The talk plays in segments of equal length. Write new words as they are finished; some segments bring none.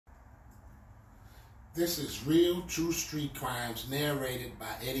This is Real True Street Crimes narrated by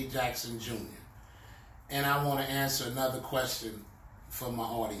Eddie Jackson Jr. And I want to answer another question for my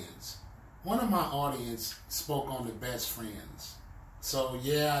audience. One of my audience spoke on the best friends. So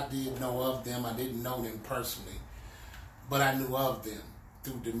yeah, I did know of them. I didn't know them personally, but I knew of them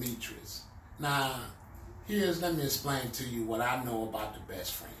through Demetrius. Now, let me explain to you what I know about the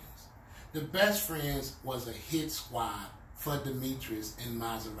best friends. The best friends was a hit squad for Demetrius and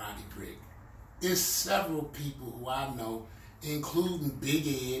Maserati Brick. It's several people who I know, including Big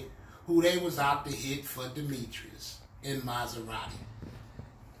Ed, who they was out to hit for Demetrius and Maserati.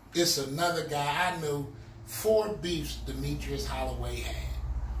 It's another guy I knew, 4 beefs Demetrius Holloway had.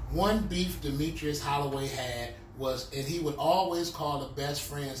 One beef Demetrius Holloway had was, and he would always call the best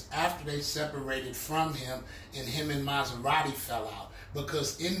friends after they separated from him and him and Maserati fell out.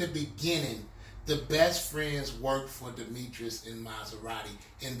 Because in the beginning, the best friends worked for Demetrius and Maserati,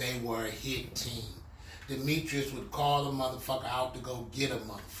 and they were a hit team. Demetrius would call a motherfucker out to go get a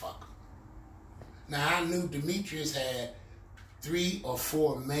motherfucker. Now, I knew Demetrius had 3 or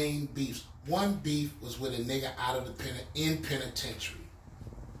 4 main beefs. One beef was with a nigga out of the penitentiary.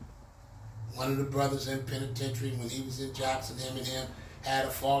 One of the brothers in penitentiary, when he was in Jackson, him and him had a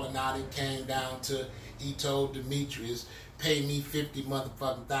falling out. It came down to, he told Demetrius, pay me $50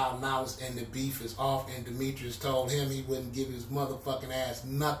 motherfucking $1,000 and the beef is off. And Demetrius told him he wouldn't give his motherfucking ass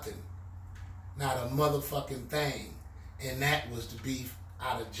nothing. Not a motherfucking thing. And that was the beef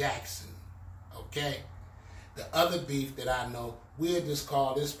out of Jackson. Okay? The other beef that I know, we'll just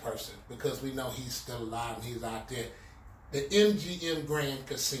call this person because we know he's still alive and he's out there. The MGM Grand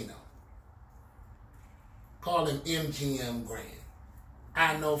Casino. Call him MGM Grand.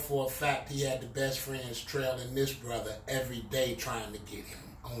 I know for a fact he had the best friends trailing this brother every day trying to get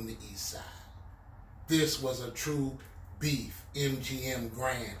him on the east side. This was a true beef, MGM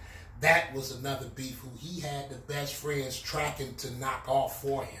Grand. That was another beef who he had the best friends tracking to knock off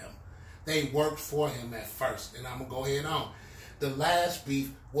for him. They worked for him at first, and I'm going to go ahead on. The last beef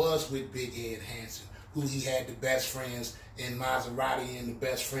was with Big Ed Hansen, who he had the best friends, and Maserati and the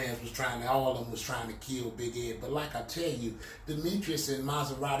best friends was all of them was trying to kill Big Ed. But like I tell you, Demetrius and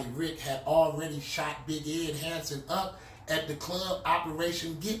Maserati Rick had already shot Big Ed Hansen up at the club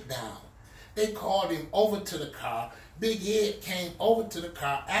Operation Get Down. They called him over to the car. Big Ed came over to the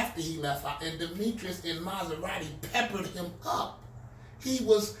car after he left out, and Demetrius and Maserati peppered him up. He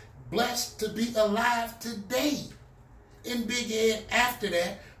was blessed to be alive today. And Big Ed, after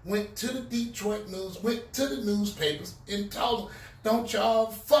that, went to the Detroit News, went to the newspapers, and told them, don't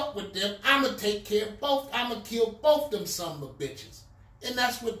y'all fuck with them. I'm going to take care of both. I'm going to kill both them son of a bitches. And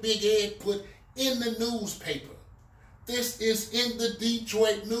that's what Big Ed put in the newspaper. This is in the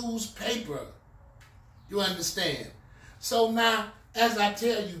Detroit newspaper. You understand? So now, as I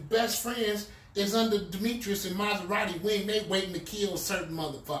tell you, best friends is under Demetrius and Maserati wing. They waiting to kill certain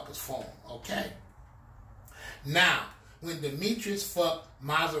motherfuckers for them, okay? Now, when Demetrius fucked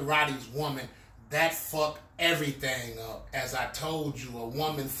Maserati's woman, that fucked everything up. As I told you, a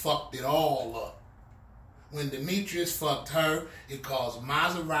woman fucked it all up. When Demetrius fucked her, it caused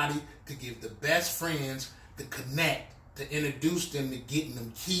Maserati to give the best friends the connect, to introduce them to getting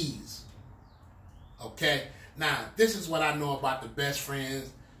them keys. Okay? Now, this is what I know about the best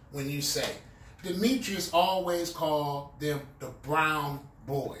friends when you say, Demetrius always called them the Brown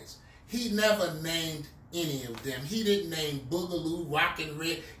Boys. He never named any of them. He didn't name Boogaloo, Rockin'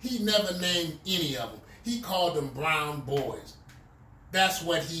 Red. He never named any of them. He called them Brown Boys. That's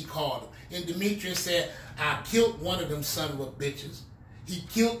what he called them. And Demetrius said, I killed one of them son of a bitches. He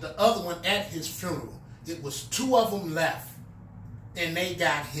killed the other one at his funeral. It was 2 of them left. And they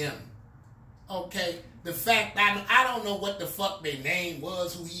got him. Okay? The fact, I don't know what the fuck their name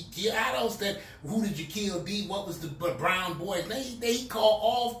was, who he killed. I don't say, who did you kill, D? What was the Brown Boys? He called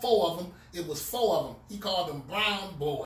all 4 of them. It was 4 of them. He called them Brown Boys.